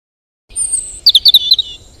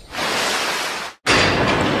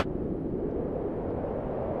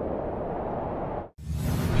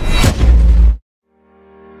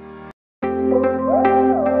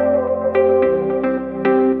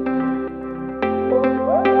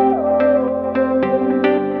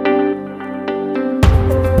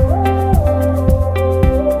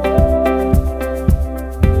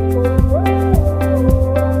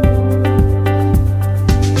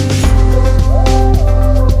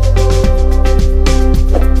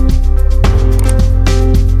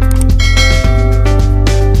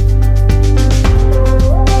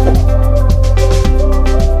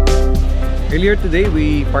here today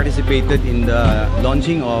we participated in the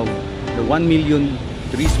launching of the 1 million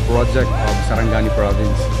trees project of Sarangani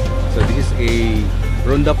province. So this is a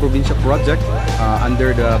Ronda Provincial project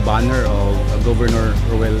under the banner of Governor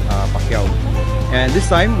Ruel Pacquiao. And this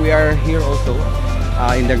time we are here also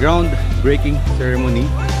in the groundbreaking ceremony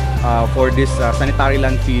for this sanitary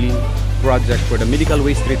landfill project for the medical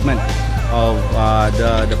waste treatment of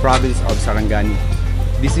the province of Sarangani.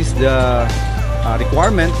 This is the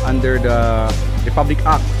requirement under the Republic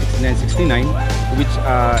Act 6969, which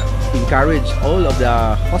encourage all of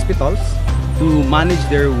the hospitals to manage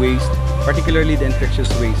their waste, particularly the infectious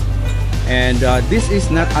waste. And this is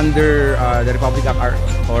not under the Republic Act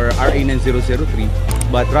or RA 9003,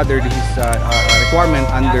 but rather this is a requirement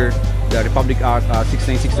under the Republic Act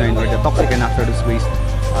 6969 or the Toxic and Hazardous Waste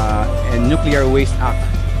and Nuclear Waste Act,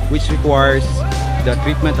 which requires the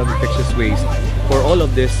treatment of infectious waste for all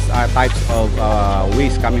of these types of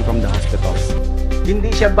waste coming from the hospitals.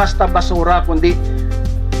 Hindi siya basta basura, kundi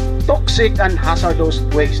toxic and hazardous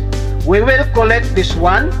waste. We will collect this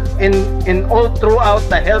one in all throughout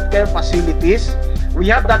the healthcare facilities. We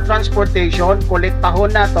have that transportation,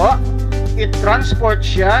 kolektahon na to. It transport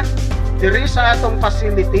siya diri sa atong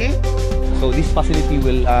facility. So this facility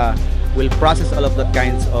will process all of that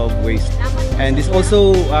kinds of waste. And this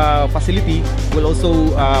also facility will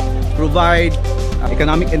also provide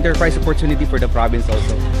economic enterprise opportunity for the province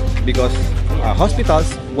also, because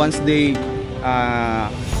hospitals, once they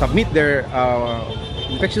submit their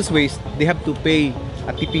infectious waste, they have to pay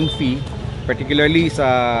a tipping fee. Particularly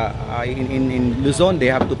in Luzon, they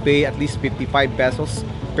have to pay at least 55 pesos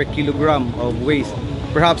per kilogram of waste.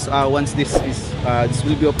 Perhaps once this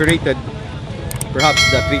will be operated, perhaps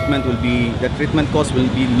the treatment cost will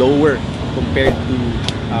be lower compared to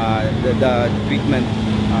the treatment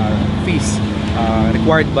fees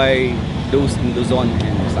required by those in Luzon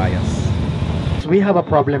and Visayas. We have a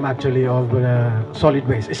problem actually of solid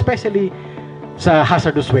waste, especially sa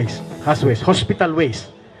hazardous waste, hospital waste.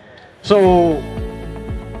 So,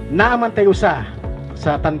 naaman tayo sa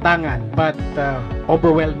tantangan, but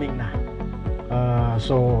overwhelming na.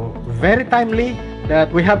 So, very timely that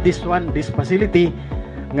we have this facility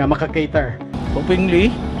nga makakater. Hopefully,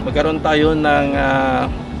 magkaroon tayo ng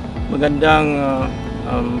magandang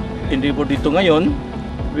endeavor dito ngayon.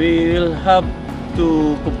 We will have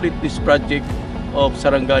to complete this project of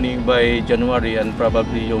Sarangani by January, and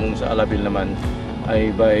probably yung sa Alabil naman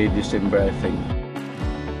ay by December, I think.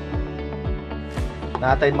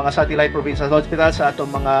 Natay mga satellite provincial hospitals sa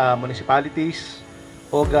atong mga municipalities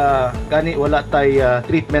o gani wala tay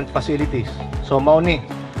treatment facilities. So mao ni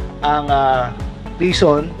ang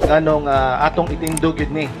reason nganong atong itindog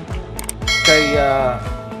yun ni kay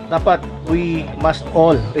dapat we must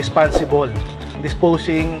all responsible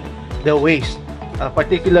disposing the waste,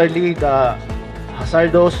 particularly the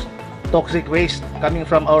hazardous toxic waste coming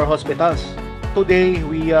from our hospitals. Today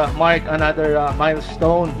we mark another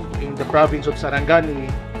milestone in the province of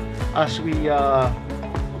Sarangani as we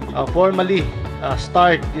formally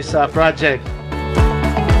start this project.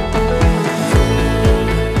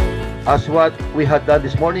 As what we had done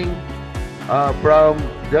this morning, from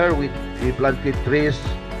there we planted trees,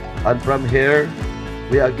 and from here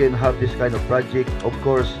we again have this kind of project. Of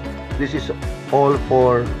course, this is all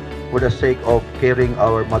for the sake of caring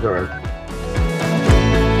our Mother Earth.